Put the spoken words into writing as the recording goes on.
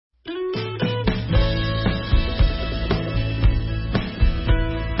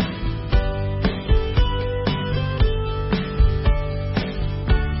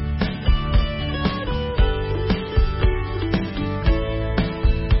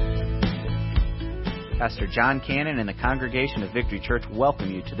Pastor Jon Cannon and the congregation of Victory Church welcome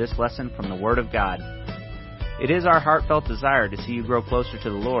you to this lesson from the Word of God. It is our heartfelt desire to see you grow closer to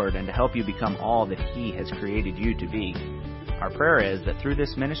the Lord and to help you become all that He has created you to be. Our prayer is that through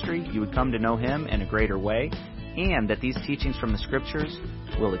this ministry you would come to know Him in a greater way, and that these teachings from the Scriptures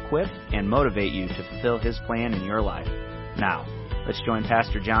will equip and motivate you to fulfill His plan in your life. Now, let's join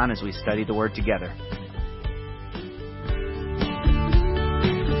Pastor Jon as we study the Word together.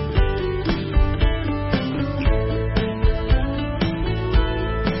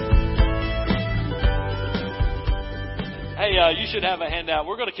 You should have a handout.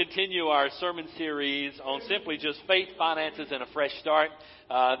 We're going to continue our sermon series on simply just faith, finances, and a fresh start.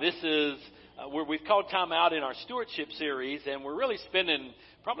 This is where we've called time out in our stewardship series, and we're really spending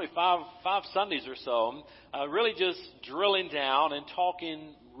probably five Sundays or so really just drilling down and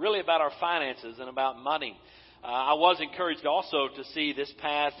talking really about our finances and about money. I was encouraged also to see this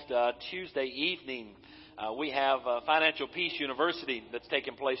past Tuesday evening we have Financial Peace University that's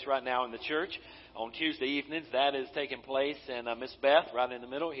taking place right now in the church. On Tuesday evenings, that is taking place, and Miss Beth, right in the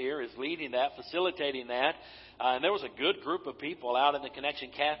middle here, is leading that, facilitating that. And there was a good group of people out in the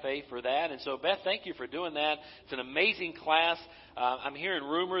Connection Cafe for that. And so, Beth, thank you for doing that. It's an amazing class. I'm hearing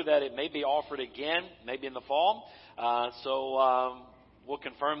rumor that it may be offered again, maybe in the fall. So we'll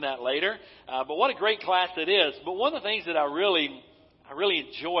confirm that later. But what a great class it is. But one of the things that I really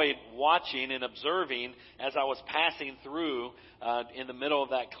enjoyed watching and observing as I was passing through in the middle of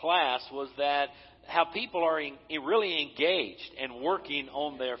that class was that how people are really engaged and working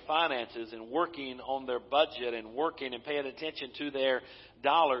on their finances and working on their budget and working and paying attention to their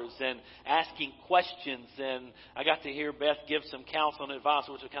dollars and asking questions. And I got to hear Beth give some counsel and advice,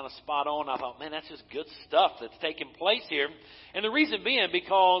 which was kind of spot on. I thought, man, that's just good stuff that's taking place here. And the reason being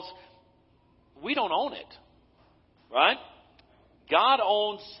because we don't own it, right? God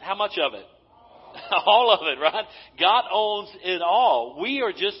owns how much of it? All of it, right? God owns it all. We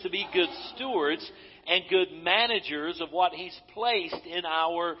are just to be good stewards and good managers of what He's placed in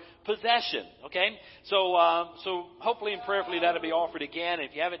our possession. Okay? So hopefully and prayerfully that'll be offered again.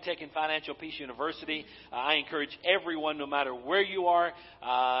 If you haven't taken Financial Peace University, I encourage everyone, no matter where you are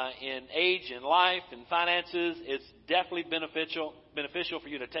in age, in life, in finances, it's definitely beneficial for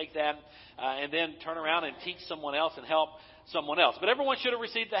you to take that and then turn around and teach someone else and help someone else. But everyone should have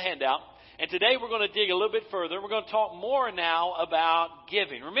received the handout. And today we're going to dig a little bit further. We're going to talk more now about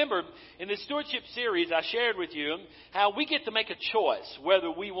giving. Remember, in this stewardship series, I shared with you how we get to make a choice whether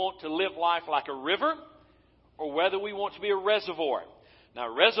we want to live life like a river or whether we want to be a reservoir.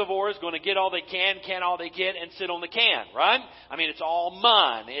 Now, a reservoir is going to get all they can all they get, and sit on the can, right? I mean, it's all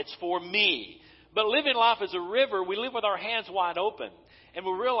mine. It's for me. But living life as a river, we live with our hands wide open. And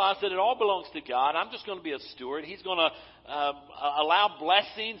we realize that it all belongs to God. I'm just going to be a steward. He's going to allow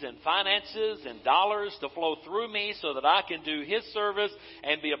blessings and finances and dollars to flow through me so that I can do His service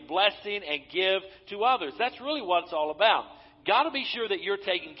and be a blessing and give to others. That's really what it's all about. Got to be sure that you're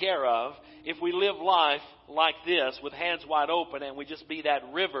taken care of if we live life like this with hands wide open and we just be that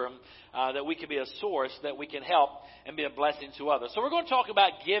river that we can be a source that we can help and be a blessing to others. So we're going to talk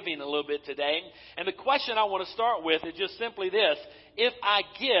about giving a little bit today. And the question I want to start with is just simply this. If I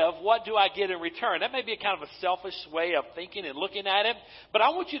give, what do I get in return? That may be a kind of a selfish way of thinking and looking at it, but I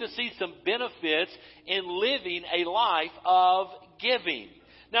want you to see some benefits in living a life of giving.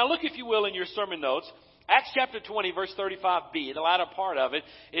 Now look, if you will, in your sermon notes. Acts chapter 20, verse 35b, the latter part of it,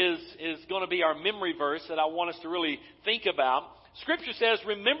 is going to be our memory verse that I want us to really think about. Scripture says,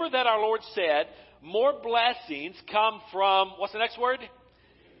 remember that our Lord said, more blessings come from, what's the next word?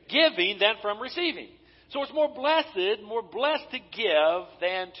 Giving than from receiving. So it's more blessed to give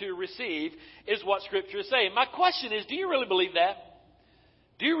than to receive is what Scripture is saying. My question is, do you really believe that?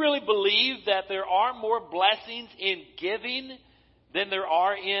 Do you really believe that there are more blessings in giving than there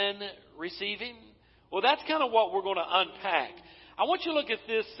are in receiving? Well, that's kind of what we're going to unpack. I want you to look at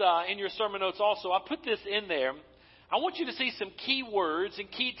this in your sermon notes also. I put this in there. I want you to see some key words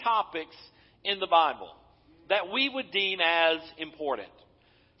and key topics in the Bible that we would deem as important,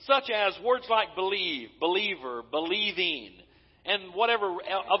 such as words like believe, believer, believing, and whatever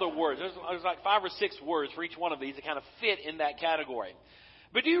other words. There's like 5 or 6 words for each one of these that kind of fit in that category.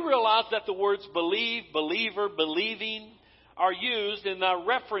 But do you realize that the words believe, believer, believing are used, and I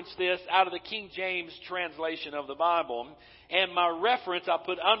reference this out of the King James translation of the Bible. And my reference I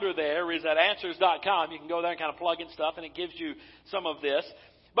put under there is at answers.com. You can go there and kind of plug in stuff, and it gives you some of this.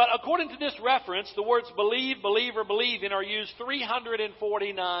 But according to this reference, the words believe, believer, believing are used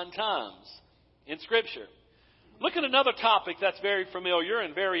 349 times in Scripture. Look at another topic that's very familiar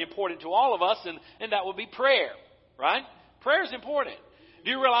and very important to all of us, and that would be prayer, right? Prayer is important. Do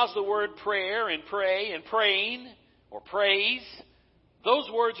you realize the word prayer and pray and praying or praise? Those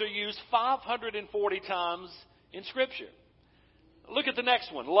words are used 540 times in Scripture. Look at the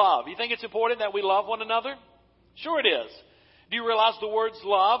next one, love. You think it's important that we love one another? Sure it is. Do you realize the words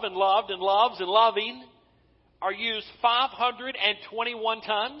love and loved and loves and loving are used 521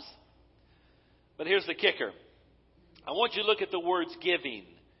 times? But here's the kicker. I want you to look at the words giving,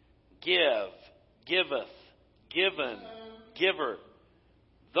 give, giveth, given, giver.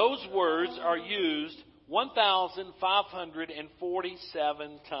 Those words are used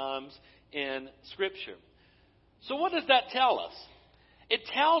 1,547 times in Scripture. So what does that tell us? It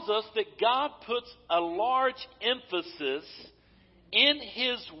tells us that God puts a large emphasis in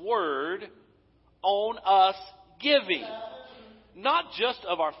His Word on us giving. Not just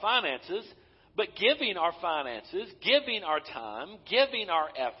of our finances, but giving our finances, giving our time, giving our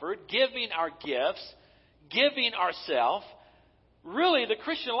effort, giving our gifts, giving ourselves. Really, the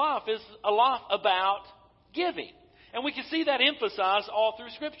Christian life is a lot about giving. And we can see that emphasized all through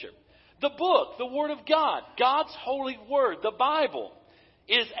Scripture. The book, the Word of God, God's holy Word, the Bible,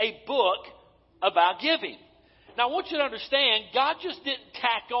 is a book about giving. Now, I want you to understand, God just didn't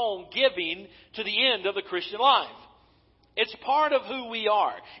tack on giving to the end of the Christian life. It's part of who we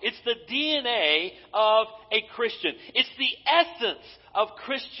are. It's the DNA of a Christian. It's the essence of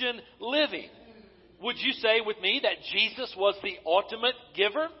Christian living. Would you say with me that Jesus was the ultimate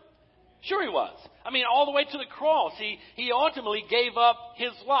giver? Sure He was. I mean, all the way to the cross, He ultimately gave up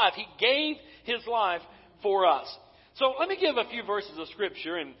His life. He gave His life for us. So let me give a few verses of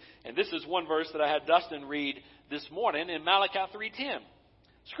Scripture, and this is one verse that I had Dustin read this morning in Malachi 3:10.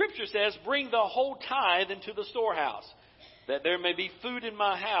 Scripture says, "Bring the whole tithe into the storehouse, that there may be food in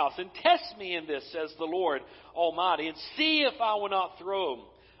my house, and test me in this, says the Lord Almighty, and see if I will not throw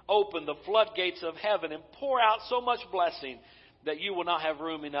open the floodgates of heaven and pour out so much blessing that you will not have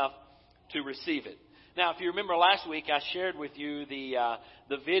room enough to receive it." Now, if you remember last week, I shared with you the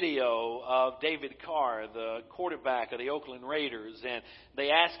video of David Carr, the quarterback of the Oakland Raiders, and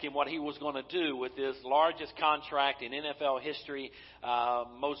they asked him what he was going to do with his largest contract in NFL history,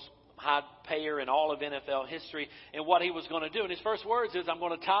 most high payer in all of NFL history, and what he was going to do. And his first words is, "I'm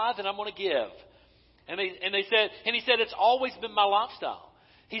going to tithe and I'm going to give." And he said, "It's always been my lifestyle."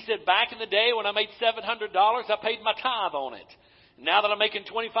 He said, "Back in the day when I made $700, I paid my tithe on it. Now that I'm making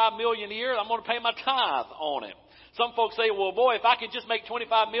 $25 million a year, I'm going to pay my tithe on it." Some folks say, "Well, boy, if I could just make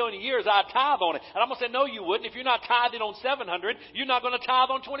 $25 million a year, I'd tithe on it." And I'm going to say, no, you wouldn't. If you're not tithing on 700, you're not going to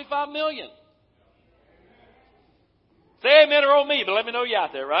tithe on $25 million. Say amen or oh me, but let me know you're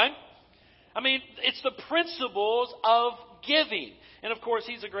out there, right? I mean, it's the principles of giving. And, of course,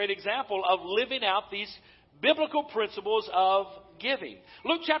 he's a great example of living out these biblical principles of giving.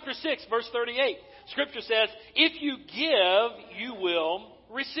 Luke chapter 6, verse 38. Scripture says, "If you give, you will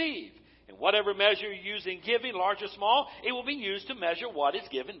receive. And whatever measure you use in giving, large or small, it will be used to measure what is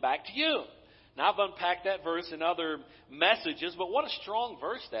given back to you." Now, I've unpacked that verse in other messages, but what a strong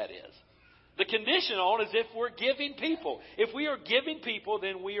verse that is. The condition on is if we're giving people. If we are giving people,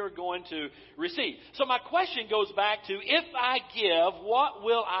 then we are going to receive. So my question goes back to, if I give, what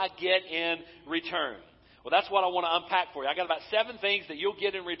will I get in return? Well, that's what I want to unpack for you. I got about 7 things that you'll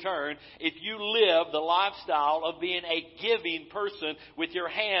get in return if you live the lifestyle of being a giving person with your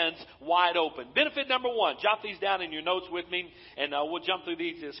hands wide open. Benefit number 1. Jot these down in your notes with me, and we'll jump through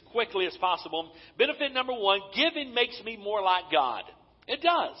these as quickly as possible. Benefit number 1, giving makes me more like God. It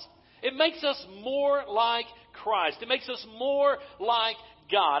does. It makes us more like Christ. It makes us more like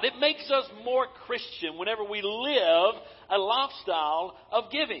God. It makes us more Christian whenever we live a lifestyle of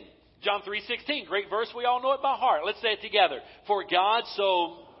giving. John 3:16, great verse. We all know it by heart. Let's say it together. "For God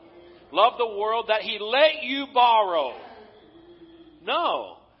so loved the world that He let you borrow."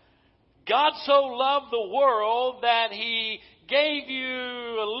 No. God so loved the world that He gave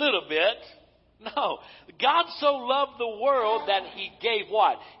you a little bit. No. God so loved the world that He gave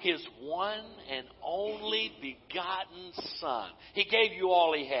what? His one and only begotten Son. He gave you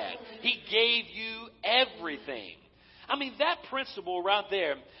all He had. He gave you everything. I mean, that principle right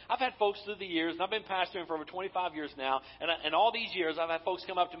there, I've had folks through the years, and I've been pastoring for over 25 years now, and all these years I've had folks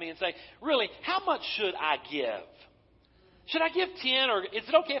come up to me and say, "Really, how much should I give? Should I give 10, or is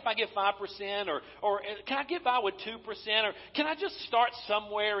it okay if I give 5%, or can I get by with 2%, or can I just start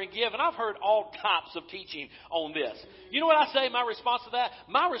somewhere and give?" And I've heard all types of teaching on this. You know what I say, my response to that?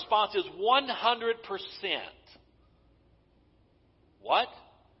 My response is 100%. What?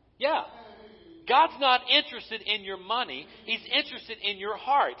 Yeah. God's not interested in your money. He's interested in your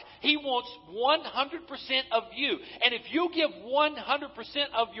heart. He wants 100% of you. And if you give 100%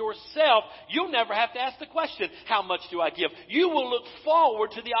 of yourself, you'll never have to ask the question, how much do I give? You will look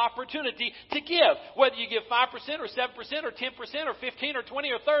forward to the opportunity to give. Whether you give 5% or 7% or 10% or 15 or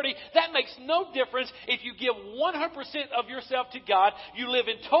 20 or 30, that makes no difference. If you give 100% of yourself to God, you live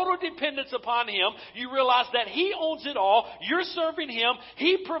in total dependence upon Him. You realize that He owns it all. You're serving Him.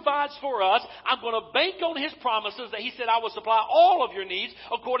 He provides for us. I'm going to bank on His promises that He said, I will supply all of your needs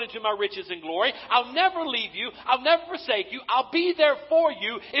according to my riches and glory. I'll never leave you. I'll never forsake you. I'll be there for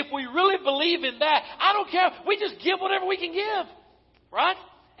you. If we really believe in that, I don't care. We just give whatever we can give. Right?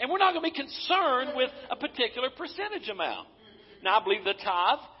 And we're not going to be concerned with a particular percentage amount. Now, I believe the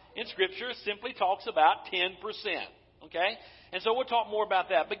tithe in Scripture simply talks about 10%. Okay? And so we'll talk more about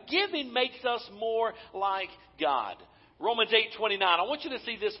that. But giving makes us more like God. Romans 8:29. I want you to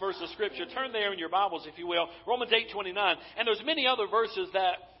see this verse of Scripture. Turn there in your Bibles, if you will. Romans 8:29. And there's many other verses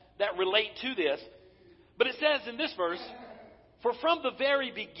that relate to this. But it says in this verse, for from the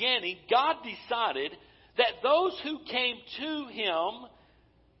very beginning, God decided that those who came to Him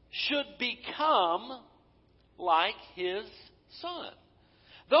should become like His Son.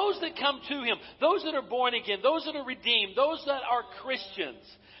 Those that come to Him, those that are born again, those that are redeemed, those that are Christians,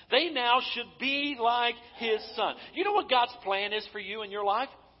 they now should be like His Son. You know what God's plan is for you in your life?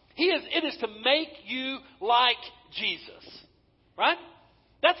 It is to make you like Jesus. Right?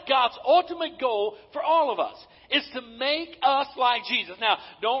 That's God's ultimate goal for all of us, is to make us like Jesus. Now,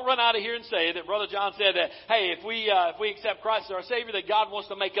 don't run out of here and say that Brother John said that, hey, if we accept Christ as our Savior, that God wants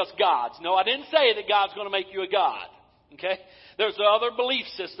to make us gods. No, I didn't say that God's going to make you a God. Okay? There's other belief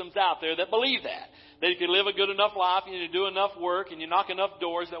systems out there that believe that. That if you live a good enough life and you do enough work and you knock enough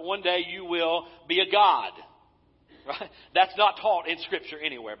doors, that one day you will be a God. Right? That's not taught in Scripture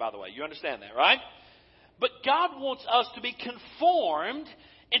anywhere, by the way. You understand that, right? But God wants us to be conformed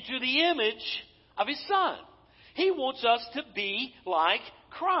into the image of His Son. He wants us to be like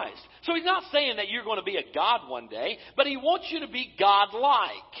Christ. So He's not saying that you're going to be a God one day, but He wants you to be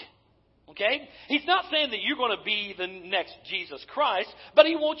God-like. Okay? He's not saying that you're going to be the next Jesus Christ, but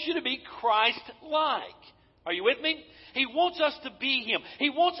He wants you to be Christ-like. Are you with me? He wants us to be Him. He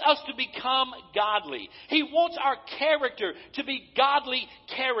wants us to become godly. He wants our character to be godly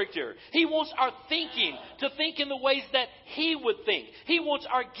character. He wants our thinking to think in the ways that He would think. He wants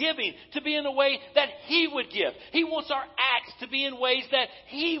our giving to be in the way that He would give. He wants our acts to be in ways that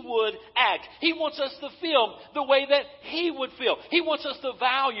He would act. He wants us to feel the way that He would feel. He wants us to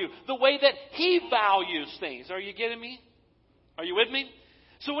value the way that He values things. Are you getting me? Are you with me?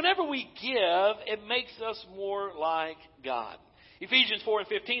 So whenever we give, it makes us more like God. Ephesians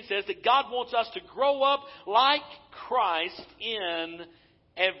 4:15 says that God wants us to grow up like Christ in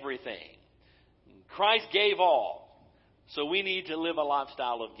everything. Christ gave all. So we need to live a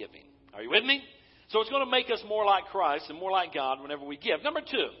lifestyle of giving. Are you with me? So it's going to make us more like Christ and more like God whenever we give. Number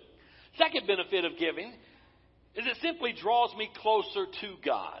two, second benefit of giving is it simply draws me closer to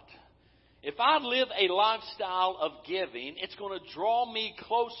God. If I live a lifestyle of giving, it's going to draw me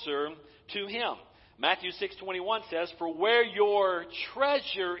closer to Him. Matthew 6:21 says, for where your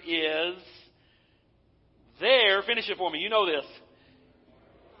treasure is, there, finish it for me, you know this,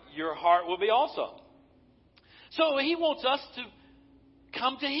 your heart will be also. So He wants us to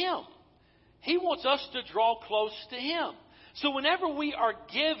come to Him. He wants us to draw close to Him. So whenever we are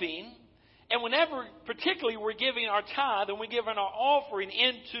giving, and whenever, particularly, we're giving our tithe and we're giving our offering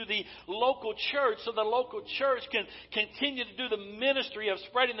into the local church so the local church can continue to do the ministry of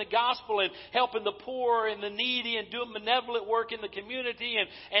spreading the gospel and helping the poor and the needy and doing benevolent work in the community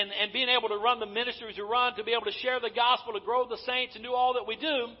and being able to run the ministries we run, to be able to share the gospel, to grow the saints and do all that we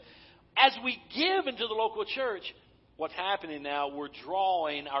do, as we give into the local church, what's happening now, we're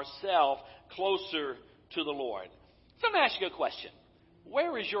drawing ourselves closer to the Lord. So let me ask you a question.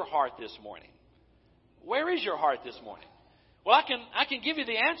 Where is your heart this morning? Where is your heart this morning? Well, I can give you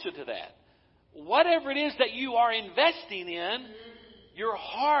the answer to that. Whatever it is that you are investing in, your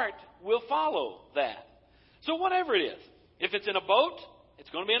heart will follow that. So whatever it is. If it's in a boat, it's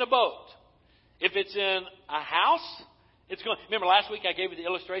going to be in a boat. If it's in a house, it's going. Remember last week I gave you the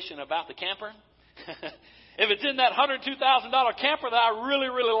illustration about the camper? If it's in that $102,000 camper that I really,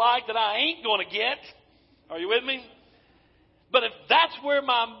 really like that I ain't going to get, are you with me? But if that's where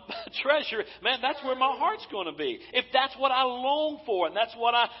my treasure, man, that's where my heart's going to be. If that's what I long for and that's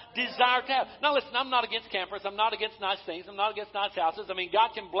what I desire to have. Now listen, I'm not against campers. I'm not against nice things. I'm not against nice houses. I mean,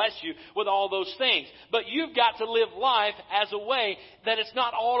 God can bless you with all those things. But you've got to live life as a way that it's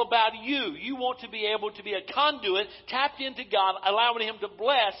not all about you. You want to be able to be a conduit, tapped into God, allowing Him to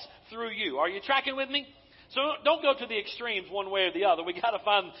bless through you. Are you tracking with me? So don't go to the extremes one way or the other. We've got to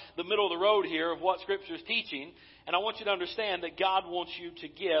find the middle of the road here of what Scripture is teaching. And I want you to understand that God wants you to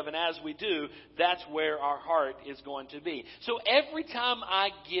give. And as we do, that's where our heart is going to be. So every time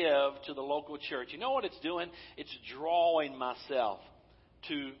I give to the local church, you know what it's doing? It's drawing myself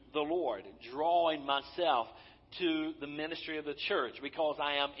to the Lord. Drawing myself to the ministry of the church. Because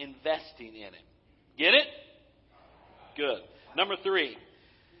I am investing in it. Get it? Good. Number 3.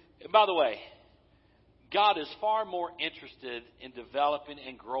 By the way, God is far more interested in developing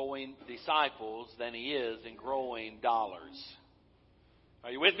and growing disciples than He is in growing dollars.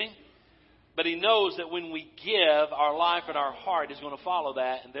 Are you with me? But He knows that when we give, our life and our heart is going to follow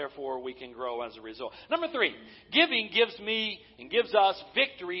that, and therefore we can grow as a result. Number 3, giving gives me and gives us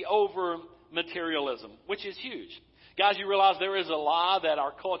victory over materialism, which is huge. Guys, you realize there is a lie that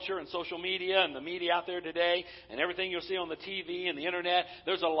our culture and social media and the media out there today and everything you'll see on the TV and the internet,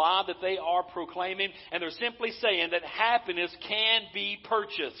 there's a lie that they are proclaiming, and they're simply saying that happiness can be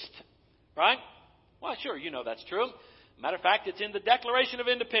purchased. Right? Well, sure, you know that's true. Matter of fact, it's in the Declaration of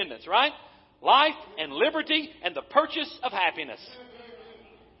Independence, right? Life and liberty and the purchase of happiness.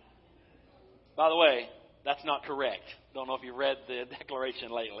 By the way, that's not correct. Don't know if you've read the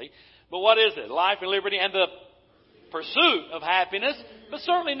Declaration lately. But what is it? Life and liberty and the pursuit of happiness, but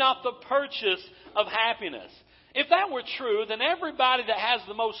certainly not the purchase of happiness. If that were true, then everybody that has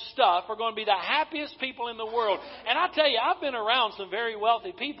the most stuff are going to be the happiest people in the world. And I tell you, I've been around some very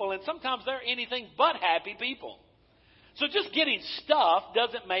wealthy people, and sometimes they're anything but happy people. So just getting stuff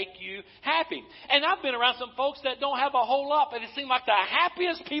doesn't make you happy. And I've been around some folks that don't have a whole lot, but it seem like the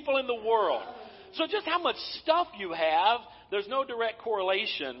happiest people in the world. So just how much stuff you have, there's no direct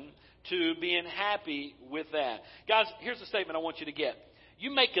correlation to being happy with that. Guys, here's a statement I want you to get.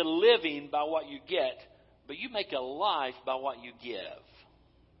 You make a living by what you get, but you make a life by what you give.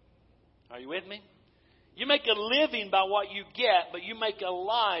 Are you with me? You make a living by what you get, but you make a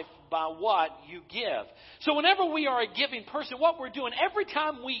life by what you give. So whenever we are a giving person, what we're doing, every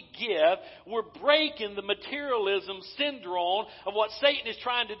time we give, we're breaking the materialism syndrome of what Satan is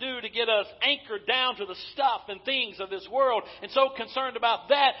trying to do to get us anchored down to the stuff and things of this world, and so concerned about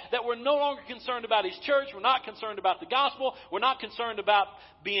that we're no longer concerned about His church. We're not concerned about the gospel. We're not concerned about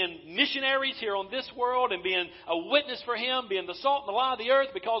being missionaries here on this world and being a witness for Him, being the salt and the light of the earth,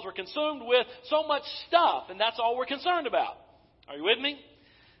 because we're consumed with so much stuff, and that's all we're concerned about. Are you with me?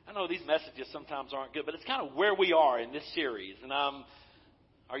 I know these messages sometimes aren't good, but it's kind of where we are in this series. And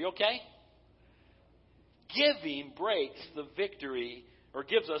are you okay? Giving breaks the victory, or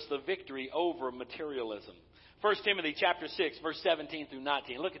gives us the victory over materialism. 1 Timothy chapter 6, verse 17 through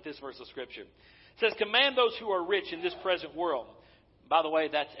 19. Look at this verse of Scripture. It says, "Command those who are rich in this present world." By the way,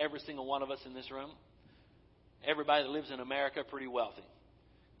 that's every single one of us in this room. Everybody that lives in America pretty wealthy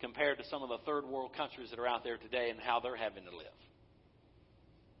compared to some of the third world countries that are out there today and how they're having to live.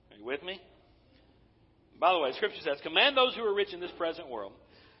 Are you with me? By the way, Scripture says, "Command those who are rich in this present world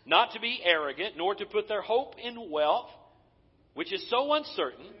not to be arrogant, nor to put their hope in wealth, which is so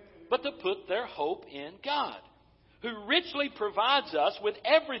uncertain, but to put their hope in God, who richly provides us with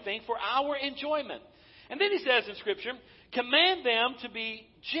everything for our enjoyment." And then he says in Scripture, "Command them to be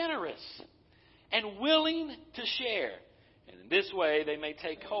generous and willing to share. And in this way they may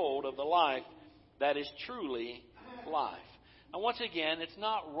take hold of the life that is truly life." And once again, it's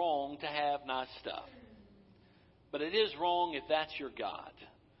not wrong to have nice stuff. But it is wrong if that's your God.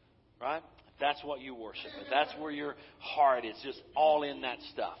 Right? If that's what you worship. If that's where your heart is, just all in that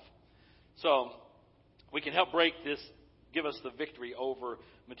stuff. So, we can help break this, give us the victory over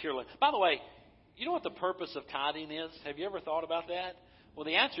materialism. By the way, you know what the purpose of tithing is? Have you ever thought about that? Well,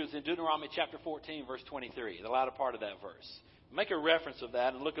 the answer is in Deuteronomy chapter 14, verse 23, the latter part of that verse. Make a reference of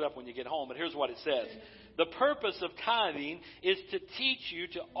that and look it up when you get home. But here's what it says. The purpose of tithing is to teach you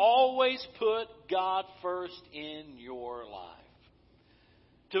to always put God first in your life.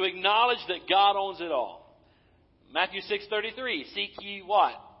 To acknowledge that God owns it all. Matthew 6:33, "Seek ye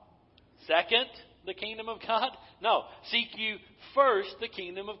what? Second, the kingdom of God?" No, seek you first the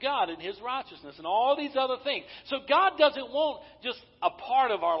kingdom of God and His righteousness and all these other things. So God doesn't want just a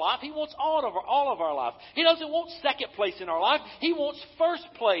part of our life. He wants all of our life. He doesn't want second place in our life. He wants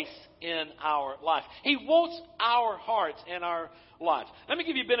first place in our life. He wants our hearts and our lives. Let me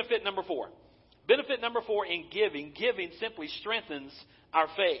give you benefit number 4. Benefit number 4 in giving. Giving simply strengthens our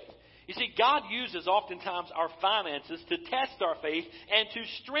faith. You see, God uses oftentimes our finances to test our faith and to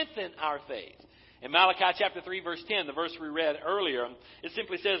strengthen our faith. In Malachi chapter 3, verse 10, the verse we read earlier, it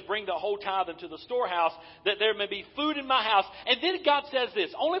simply says, bring the whole tithe into the storehouse, that there may be food in my house. And then God says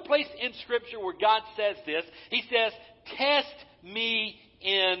this, only place in Scripture where God says this, He says, test me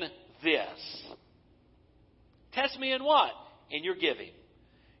in this. Test me in what? In your giving.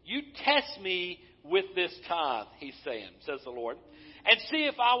 You test me with this tithe, He's saying, says the Lord. And see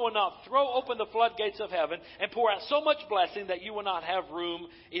if I will not throw open the floodgates of heaven and pour out so much blessing that you will not have room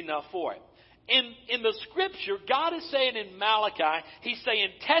enough for it. In the Scripture, God is saying in Malachi, He's saying,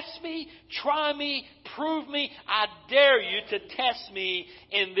 test me, try me, prove me. I dare you to test me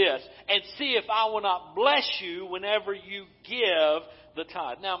in this. And see if I will not bless you whenever you give the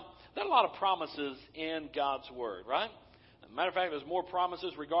tithe. Now, there are a lot of promises in God's Word, right? As a matter of fact, there's more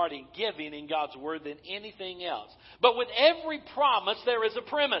promises regarding giving in God's Word than anything else. But with every promise, there is a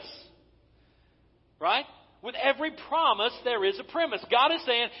premise. Right? With every promise, there is a premise. God is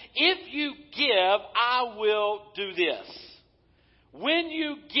saying, if you give, I will do this. When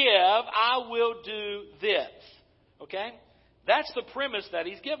you give, I will do this. Okay? That's the premise that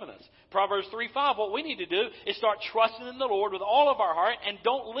He's given us. Proverbs 3:5, what we need to do is start trusting in the Lord with all of our heart and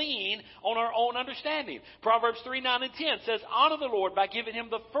don't lean on our own understanding. Proverbs 3:9 and 10 says, honor the Lord by giving Him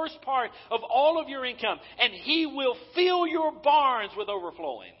the first part of all of your income, and He will fill your barns with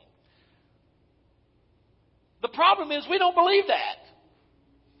overflowing. The problem is we don't believe that.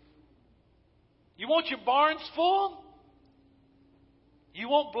 You want your barns full? You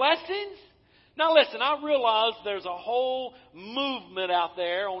want blessings? Now listen, I realize there's a whole movement out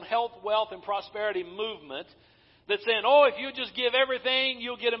there on health, wealth, and prosperity movement that's saying, oh, if you just give everything,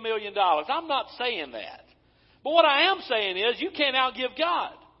 you'll get $1 million. I'm not saying that. But what I am saying is you can't outgive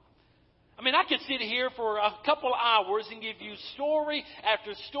God. I mean, I could sit here for a couple of hours and give you story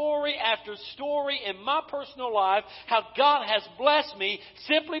after story after story in my personal life how God has blessed me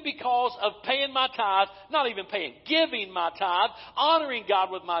simply because of paying my tithe, not even paying, giving my tithe, honoring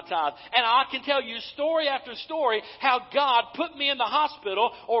God with my tithe. And I can tell you story after story how God put me in the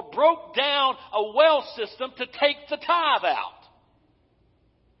hospital or broke down a well system to take the tithe out.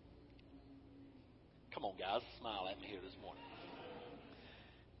 Come on, guys, smile at me here this morning.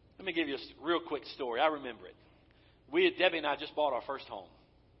 Let me give you a real quick story. I remember it. Debbie and I just bought our first home.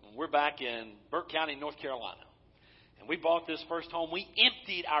 And we're back in Burke County, North Carolina. And we bought this first home. We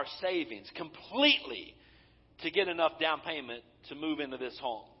emptied our savings completely to get enough down payment to move into this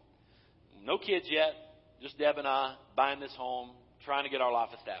home. No kids yet, just Deb and I buying this home, trying to get our life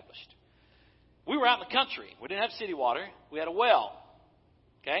established. We were out in the country. We didn't have city water. We had a well.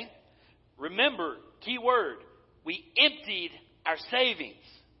 Okay? Remember, key word, we emptied our savings.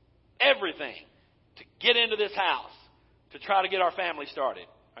 Everything to get into this house to try to get our family started.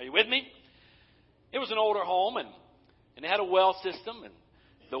 Are you with me? It was an older home and it had a well system, and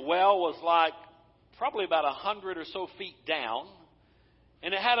the well was like probably about 100 or so feet down,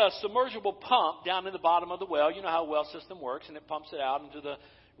 and it had a submersible pump down in the bottom of the well. You know how a well system works, and it pumps it out into the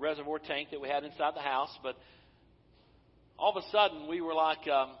reservoir tank that we had inside the house. But all of a sudden we were like,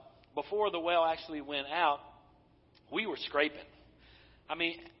 before the well actually went out, we were scraping. I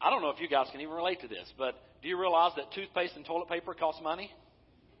mean, I don't know if you guys can even relate to this, but do you realize that toothpaste and toilet paper cost money?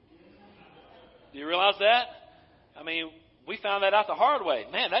 Do you realize that? I mean, we found that out the hard way.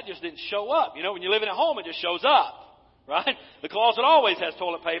 Man, that just didn't show up. You know, when you're living at home, it just shows up, right? The closet always has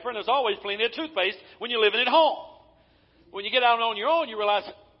toilet paper, and there's always plenty of toothpaste when you're living at home. When you get out on your own, you realize,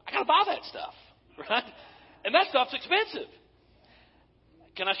 I got to buy that stuff, right? And that stuff's expensive.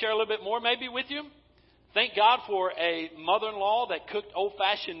 Can I share a little bit more maybe with you? Thank God for a mother-in-law that cooked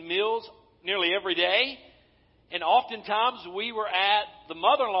old-fashioned meals nearly every day. And oftentimes we were at the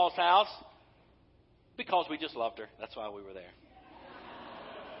mother-in-law's house because we just loved her. That's why we were there.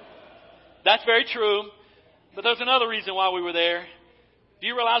 That's very true. But there's another reason why we were there. Do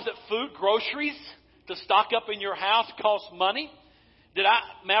you realize that food, groceries, to stock up in your house costs money?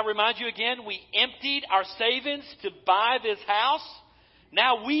 May I remind you again, we emptied our savings to buy this house.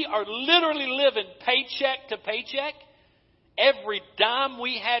 Now we are literally living paycheck to paycheck. Every dime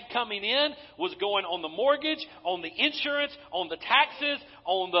we had coming in was going on the mortgage, on the insurance, on the taxes,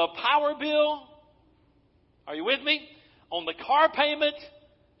 on the power bill. Are you with me? On the car payment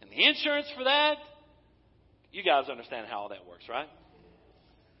and the insurance for that. You guys understand how all that works, right?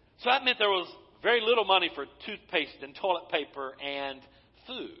 So that meant there was very little money for toothpaste and toilet paper and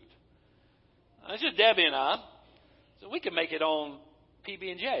food. It's just Debbie and I. So we can make it on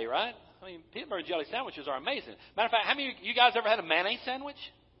PB&J, right? I mean, peanut butter and jelly sandwiches are amazing. Matter of fact, how many of you guys ever had a mayonnaise sandwich?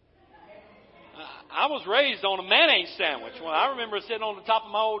 I was raised on a mayonnaise sandwich. Well, I remember sitting on the top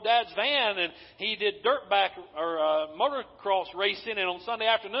of my old dad's van, and he did dirtback or motocross racing. And on Sunday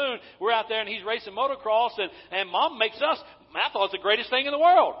afternoon, we're out there, and he's racing motocross, and Mom makes us. I thought it was the greatest thing in the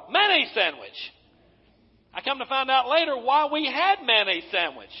world, mayonnaise sandwich. I come to find out later why we had mayonnaise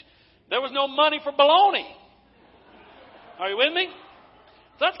sandwich. There was no money for bologna. Are you with me?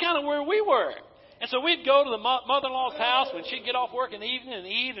 So that's kind of where we were. And so we'd go to the mother-in-law's house when she'd get off work in the evening and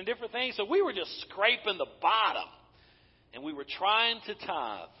eat and different things. So we were just scraping the bottom. And we were trying to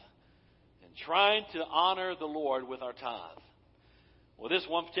tithe and trying to honor the Lord with our tithe. Well, this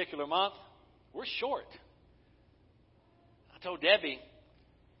one particular month, we're short. I told Debbie,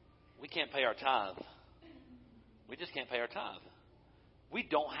 we can't pay our tithe. We just can't pay our tithe. We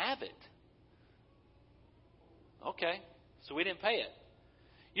don't have it. Okay, so we didn't pay it.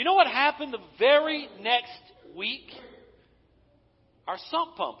 You know what happened the very next week? Our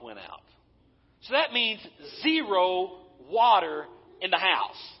sump pump went out. So that means zero water in the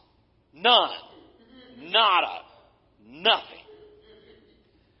house. None. Nada. Nothing.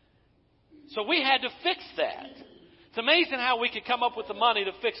 So we had to fix that. It's amazing how we could come up with the money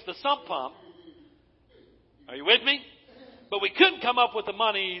to fix the sump pump. Are you with me? But we couldn't come up with the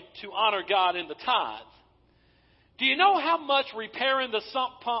money to honor God in the tithe. Do you know how much repairing the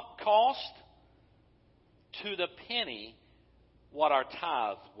sump pump cost? To the penny what our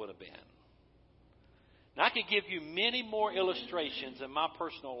tithe would have been. Now, I could give you many more illustrations in my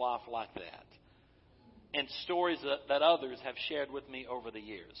personal life like that. And stories that others have shared with me over the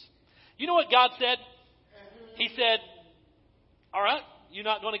years. You know what God said? He said, all right, you're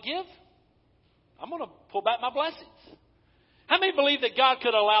not going to give? I'm going to pull back my blessings. How many believe that God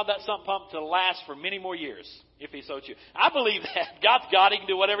could allow that sump pump to last for many more years if He so chose? I believe that. God's God. He can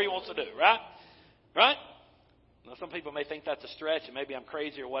do whatever He wants to do, right? Right? Now, some people may think that's a stretch and maybe I'm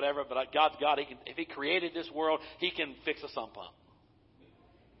crazy or whatever, but God's God. He can, if He created this world, He can fix a sump pump.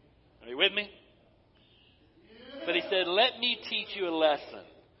 Are you with me? But He said, let me teach you a lesson.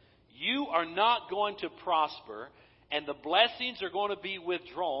 You are not going to prosper, and the blessings are going to be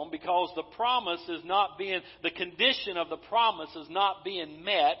withdrawn because the promise is not being, the condition of the promise is not being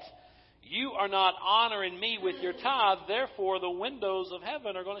met. You are not honoring me with your tithe, therefore the windows of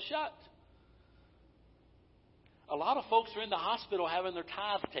heaven are going to shut. A lot of folks are in the hospital having their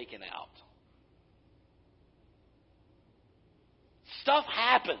tithe taken out. Stuff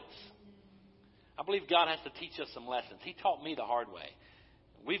happens. I believe God has to teach us some lessons. He taught me the hard way.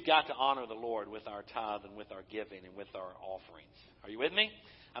 We've got to honor the Lord with our tithe and with our giving and with our offerings. Are you with me?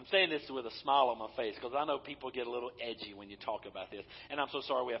 I'm saying this with a smile on my face because I know people get a little edgy when you talk about this. And I'm so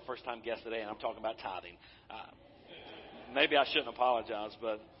sorry we have first-time guests today and I'm talking about tithing. Maybe I shouldn't apologize,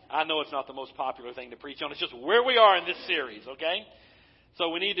 but I know it's not the most popular thing to preach on. It's just where we are in this series, okay? So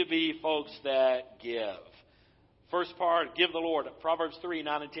we need to be folks that give. First part, give the Lord. Proverbs 3,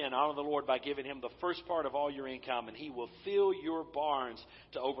 9 and 10. Honor the Lord by giving Him the first part of all your income, and He will fill your barns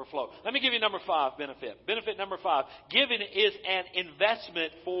to overflow. Let me give you number 5 benefit. Benefit number 5. Giving is an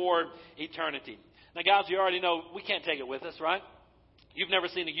investment for eternity. Now, guys, you already know we can't take it with us, right? You've never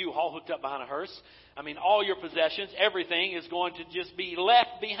seen a U-Haul hooked up behind a hearse. I mean, all your possessions, everything is going to just be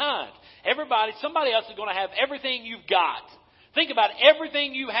left behind. Somebody else is going to have everything you've got. Think about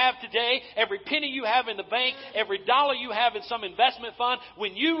everything you have today, every penny you have in the bank, every dollar you have in some investment fund.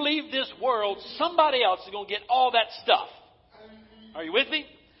 When you leave this world, somebody else is going to get all that stuff. Are you with me?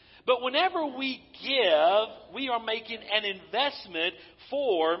 But whenever we give, we are making an investment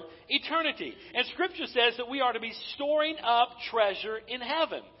for eternity. And Scripture says that we are to be storing up treasure in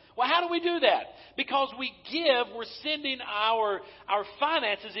heaven. Well, how do we do that? Because we give, we're sending our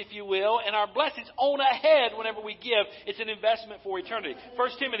finances, if you will, and our blessings on ahead whenever we give. It's an investment for eternity. 1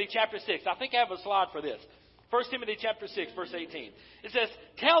 Timothy chapter 6. I think I have a slide for this. 1 Timothy chapter 6, verse 18. It says,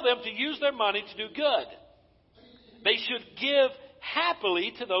 tell them to use their money to do good. They should give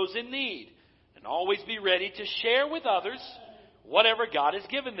happily to those in need, and always be ready to share with others whatever God has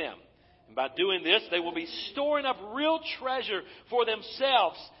given them. And by doing this, they will be storing up real treasure for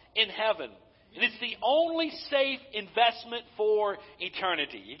themselves in heaven. And it's the only safe investment for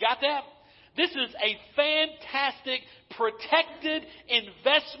eternity. You got that? This is a fantastic, protected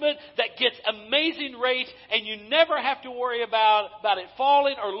investment that gets amazing rates, and you never have to worry about it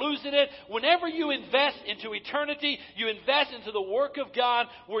falling or losing it. Whenever you invest into eternity, you invest into the work of God,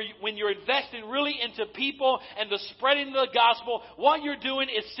 when you're investing really into people and the spreading of the gospel, what you're doing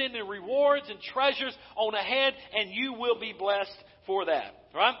is sending rewards and treasures on ahead, and you will be blessed for that.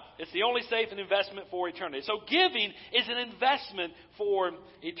 Right? It's the only safe investment for eternity. So giving is an investment for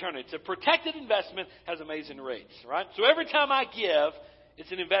eternity. It's a protected investment, has amazing rates. Right? So every time I give,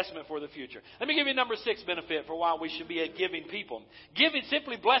 It's an investment for the future. Let me give you number 6 benefit for why we should be a giving people. Giving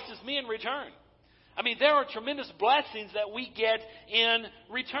simply blesses me in return. I mean, there are tremendous blessings that we get in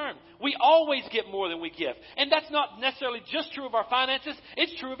return. We always get more than we give. And that's not necessarily just true of our finances.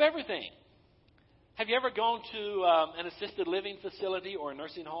 It's true of everything. Have you ever gone to an assisted living facility or a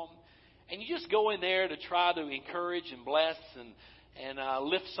nursing home? And you just go in there to try to encourage and bless and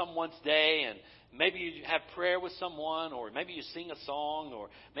lift someone's day, and maybe you have prayer with someone, or maybe you sing a song, or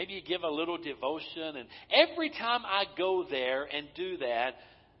maybe you give a little devotion. And every time I go there and do that,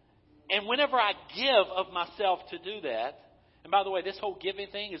 and whenever I give of myself to do that, and by the way, this whole giving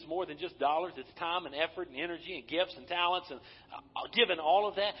thing is more than just dollars. It's time and effort and energy and gifts and talents and giving all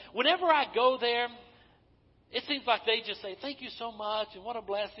of that. Whenever I go there, it seems like they just say, thank you so much and what a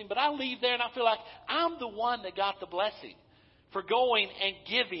blessing. But I leave there and I feel like I'm the one that got the blessing for going and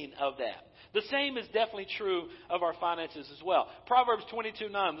giving of that. The same is definitely true of our finances as well. Proverbs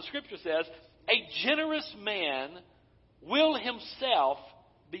 22:9, the scripture says, a generous man will himself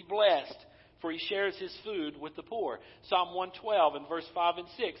be blessed, for he shares his food with the poor. Psalm 112 and verse 5 and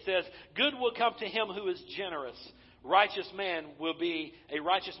 6 says, good will come to him who is generous. A righteous man will be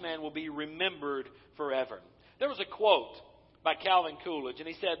remembered forever. There was a quote by Calvin Coolidge, and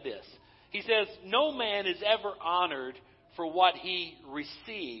he said this. He says, no man is ever honored for what he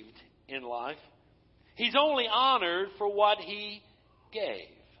received in life. He's only honored for what he gave.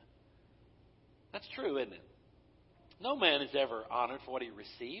 That's true, isn't it? No man is ever honored for what he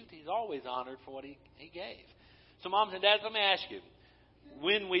received. He's always honored for what he gave. So moms and dads, let me ask you,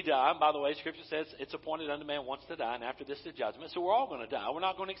 when we die, and by the way, Scripture says it's appointed unto man once to die, and after this the judgment. So we're all going to die. We're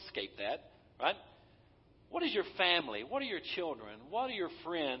not going to escape that, right? What is your family? What are your children? What are your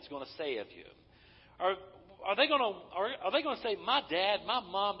friends going to say of you? Are they going to say, my dad, my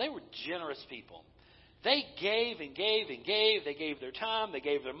mom, they were generous people. They gave and gave and gave. They gave their time. They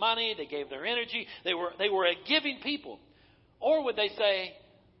gave their money. They gave their energy. They were a giving people. Or would they say,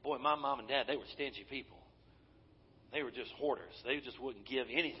 boy, my mom and dad, they were stingy people. They were just hoarders. They just wouldn't give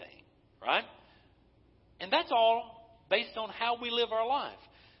anything, right? And that's all based on how we live our life.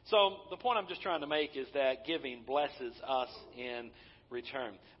 So the point I'm just trying to make is that giving blesses us in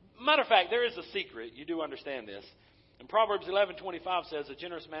return. Matter of fact, there is a secret. You do understand this. And Proverbs 11:25 says, a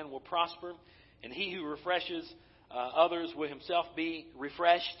generous man will prosper, and he who refreshes others will himself be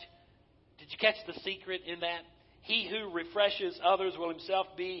refreshed. Did you catch the secret in that? He who refreshes others will himself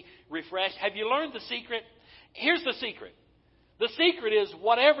be refreshed. Have you learned the secret? Here's the secret. The secret is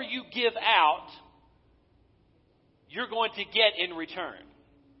whatever you give out, you're going to get in return.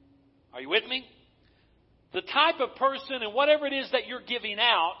 Are you with me? The type of person and whatever it is that you're giving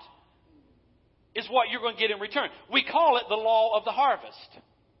out is what you're going to get in return. We call it the law of the harvest,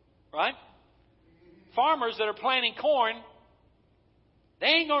 right? Farmers that are planting corn, they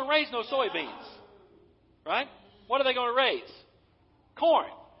ain't going to raise no soybeans, right? What are they going to raise? Corn.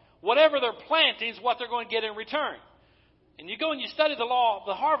 Whatever they're planting is what they're going to get in return. And you go and you study the law of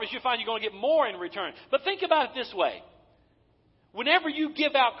the harvest, you find you're going to get more in return. But think about it this way. Whenever you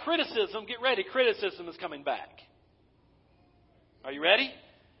give out criticism, get ready, criticism is coming back. Are you ready?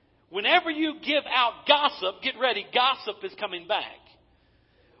 Whenever you give out gossip, get ready, gossip is coming back.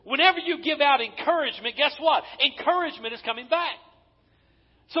 Whenever you give out encouragement, guess what? Encouragement is coming back.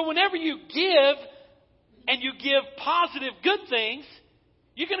 So whenever you give and you give positive good things,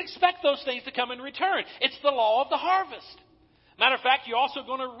 you can expect those things to come in return. It's the law of the harvest. Matter of fact, you're also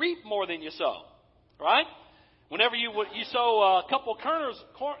going to reap more than you sow, right? Whenever you sow a couple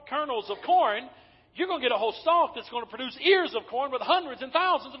kernels of corn, you're going to get a whole stalk that's going to produce ears of corn with hundreds and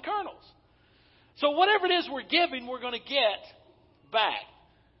thousands of kernels. So whatever it is we're giving, we're going to get back.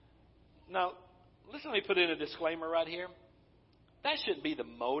 Now, listen, let me put in a disclaimer right here. That shouldn't be the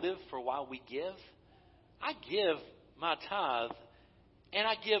motive for why we give. I give my tithe, and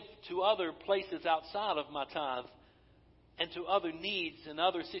I give to other places outside of my tithe and to other needs and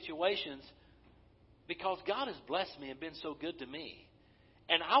other situations because God has blessed me and been so good to me.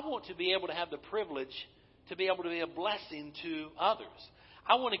 And I want to be able to have the privilege to be able to be a blessing to others.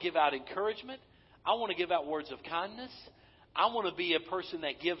 I want to give out encouragement. I want to give out words of kindness. I want to be a person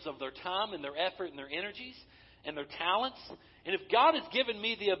that gives of their time and their effort and their energies and their talents. And if God has given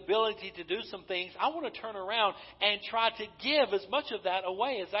me the ability to do some things, I want to turn around and try to give as much of that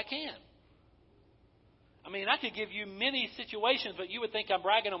away as I can. I mean, I could give you many situations, but you would think I'm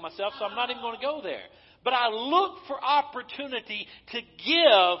bragging on myself, so I'm not even going to go there. But I look for opportunity to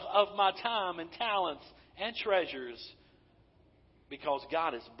give of my time and talents and treasures because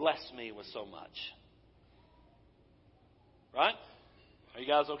God has blessed me with so much. Right? Are you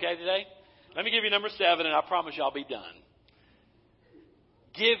guys okay today? Let me give you number 7, and I promise you I'll be done.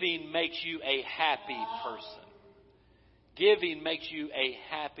 Giving makes you a happy person. Giving makes you a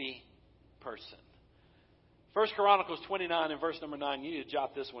happy person. 1 Chronicles 29 and verse number 9. You need to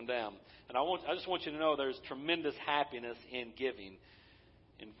jot this one down. And I just want you to know there's tremendous happiness in giving.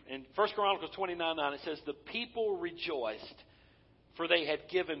 In 1 Chronicles 29:9 it says, the people rejoiced, for they had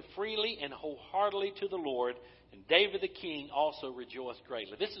given freely and wholeheartedly to the Lord, and David the king also rejoiced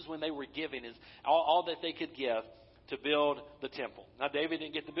greatly. This is when they were giving all that they could give to build the temple. Now, David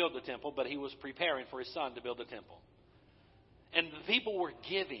didn't get to build the temple, but he was preparing for his son to build the temple. And the people were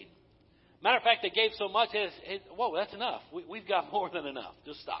giving. Matter of fact, they gave so much, whoa, that's enough. We've got more than enough.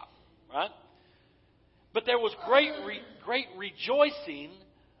 Just stop. Right? But there was great rejoicing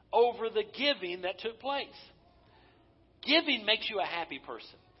over the giving that took place. Giving makes you a happy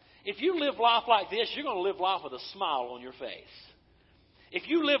person. If you live life like this, you're going to live life with a smile on your face. If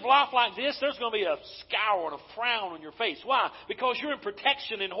you live life like this, there's going to be a scowl and a frown on your face. Why? Because you're in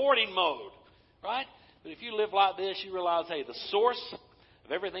protection and hoarding mode. Right? But if you live like this, you realize, hey, the source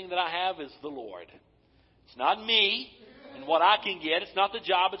of everything that I have is the Lord. It's not me and what I can get. It's not the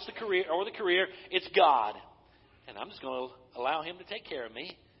job, it's the career. It's God. And I'm just going to allow Him to take care of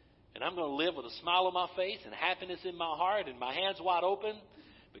me. And I'm going to live with a smile on my face and happiness in my heart and my hands wide open,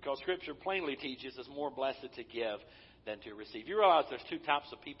 because Scripture plainly teaches it's more blessed to give than to receive. You realize there's two types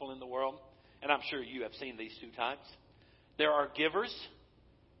of people in the world, and I'm sure you have seen these two types. There are givers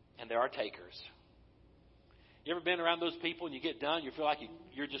and there are takers. You ever been around those people and you get done, you feel like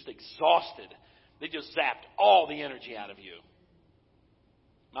you're just exhausted. They just zapped all the energy out of you.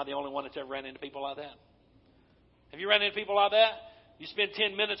 Am I the only one that's ever ran into people like that? Have you ran into people like that? You spend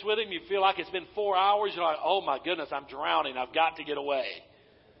 10 minutes with them, you feel like it's been 4 hours. You're like, oh my goodness, I'm drowning. I've got to get away.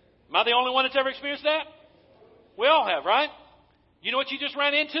 Am I the only one that's ever experienced that? We all have, right? You know what you just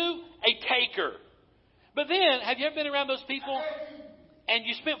ran into? A taker. But then, have you ever been around those people and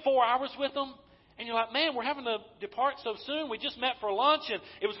you spent 4 hours with them? And you're like, man, we're having to depart so soon. We just met for lunch, and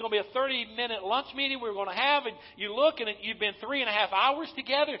it was going to be a 30-minute lunch meeting we were going to have. And you look, and you've been 3.5 hours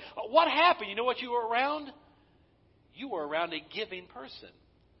together. What happened? You know what you were around? You were around a giving person.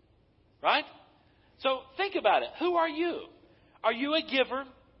 Right? So think about it. Who are you? Are you a giver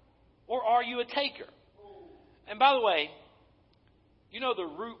or are you a taker? And by the way, you know the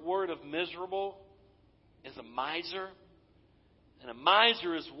root word of miserable is a miser. And a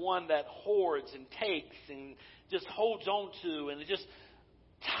miser is one that hoards and takes and just holds on to and is just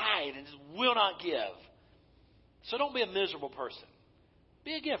tied and just will not give. So don't be a miserable person.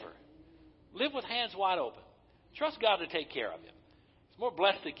 Be a giver. Live with hands wide open. Trust God to take care of you. It's more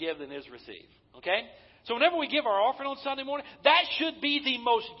blessed to give than is receive. Okay? So whenever we give our offering on Sunday morning, that should be the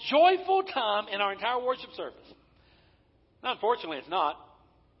most joyful time in our entire worship service. Now, unfortunately, it's not.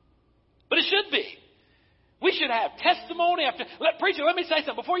 But it should be. We should have testimony after. Preacher, let me say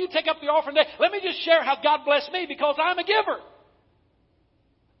something. Before you take up the offering day, let me just share how God blessed me because I'm a giver.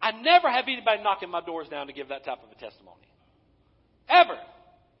 I never have anybody knocking my doors down to give that type of a testimony. Ever.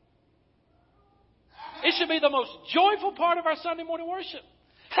 It should be the most joyful part of our Sunday morning worship.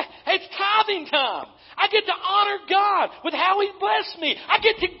 It's tithing time. I get to honor God with how He blessed me. I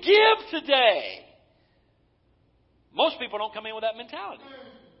get to give today. Most people don't come in with that mentality.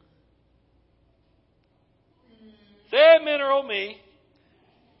 Say amen or oh me.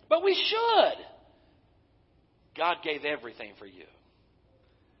 But we should. God gave everything for you.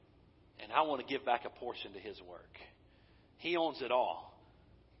 And I want to give back a portion to His work. He owns it all.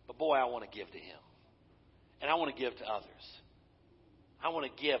 But boy, I want to give to Him. And I want to give to others. I want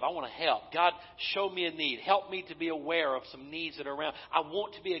to give. I want to help. God, show me a need. Help me to be aware of some needs that are around. I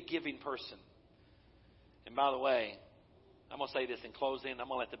want to be a giving person. And by the way, I'm going to say this in closing. I'm going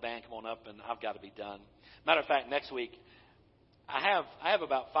to let the band come on up, and I've got to be done. Matter of fact, next week, I have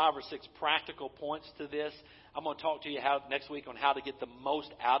about 5 or 6 practical points to this. I'm going to talk to you next week on how to get the most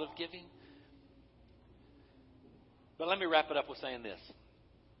out of giving. But let me wrap it up with saying this.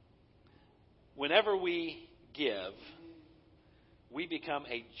 Whenever we give, we become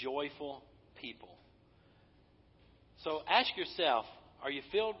a joyful people. So ask yourself, are you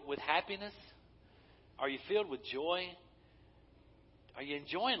filled with happiness? Are you filled with joy? Are you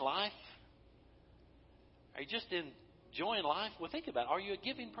enjoying life? Are you just enjoying life? Well, think about it. Are you a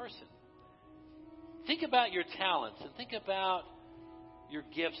giving person? Think about your talents and think about your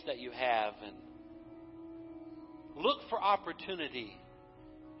gifts that you have and look for opportunity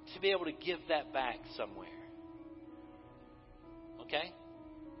to be able to give that back somewhere. Okay?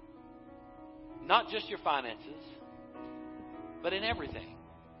 Not just your finances, but in everything.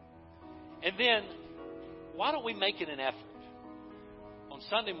 And then, why don't we make it an effort? On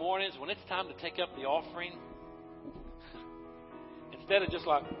Sunday mornings, when it's time to take up the offering, instead instead of just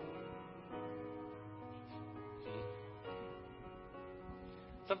like,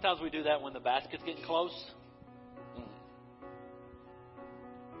 sometimes we do that when the basket's getting close.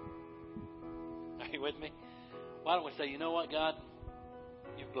 Are you with me? Why don't we say, you know what, God?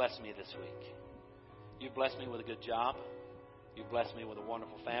 You've blessed me this week. You've blessed me with a good job. You've blessed me with a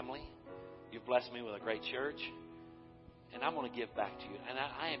wonderful family. You've blessed me with a great church. And I'm going to give back to you. And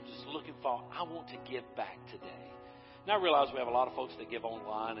I am just looking for, I want to give back today. Now, I realize we have a lot of folks that give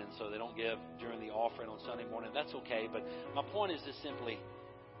online, and so they don't give during the offering on Sunday morning. That's okay. But my point is just simply,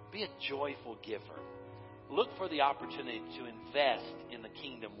 be a joyful giver. Look for the opportunity to invest in the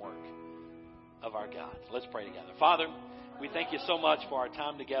kingdom work of our God. Let's pray together. Father, we thank you so much for our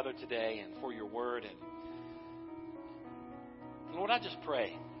time together today and for your word. And Lord, I just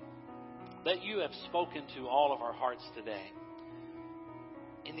pray that you have spoken to all of our hearts today.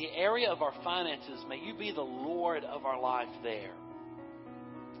 In the area of our finances, may you be the Lord of our life there.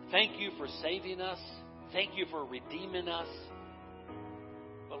 Thank you for saving us. Thank you for redeeming us.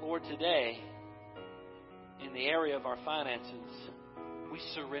 But Lord, today, in the area of our finances, we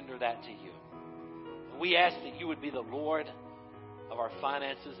surrender that to you. And we ask that you would be the Lord of our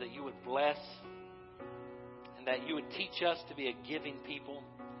finances, that you would bless, and that you would teach us to be a giving people.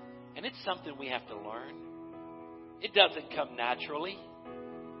 And it's something we have to learn. It doesn't come naturally.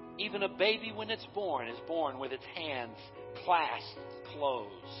 Even a baby, when it's born, is born with its hands clasped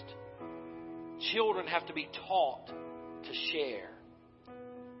closed. Children have to be taught to share.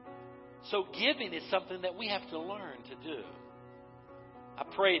 So giving is something that we have to learn to do. I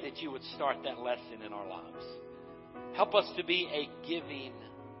pray that you would start that lesson in our lives. Help us to be a giving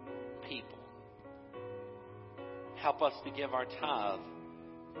people. Help us to give our tithe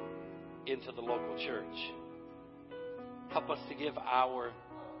into the local church. Help us to give our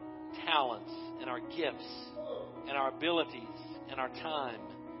talents and our gifts and our abilities and our time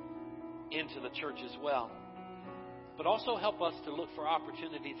into the church as well. But also help us to look for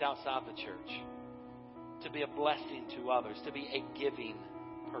opportunities outside the church to be a blessing to others, to be a giving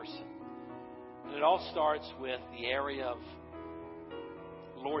person. And it all starts with the area of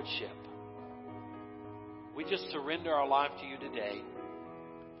lordship. We just surrender our life to you today.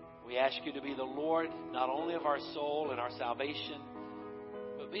 We ask you to be the Lord, not only of our soul and our salvation,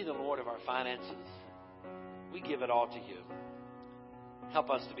 but be the Lord of our finances. We give it all to you. Help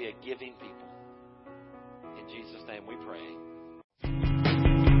us to be a giving people. In Jesus' name we pray.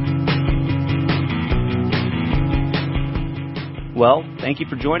 Well, thank you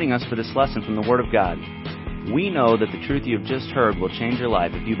for joining us for this lesson from the Word of God. We know that the truth you have just heard will change your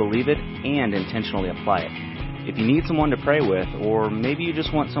life if you believe it and intentionally apply it. If you need someone to pray with, or maybe you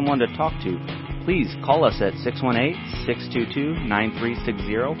just want someone to talk to, please call us at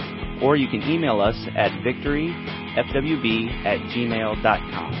 618-622-9360, or you can email us at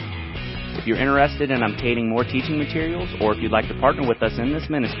victoryfwb@gmail.com. If you're interested in obtaining more teaching materials, or if you'd like to partner with us in this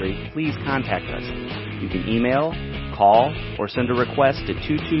ministry, please contact us. You can email, call, or send a request to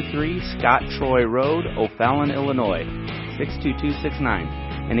 223 Scott Troy Road, O'Fallon, Illinois, 62269.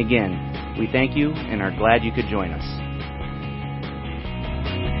 And again, we thank you and are glad you could join us.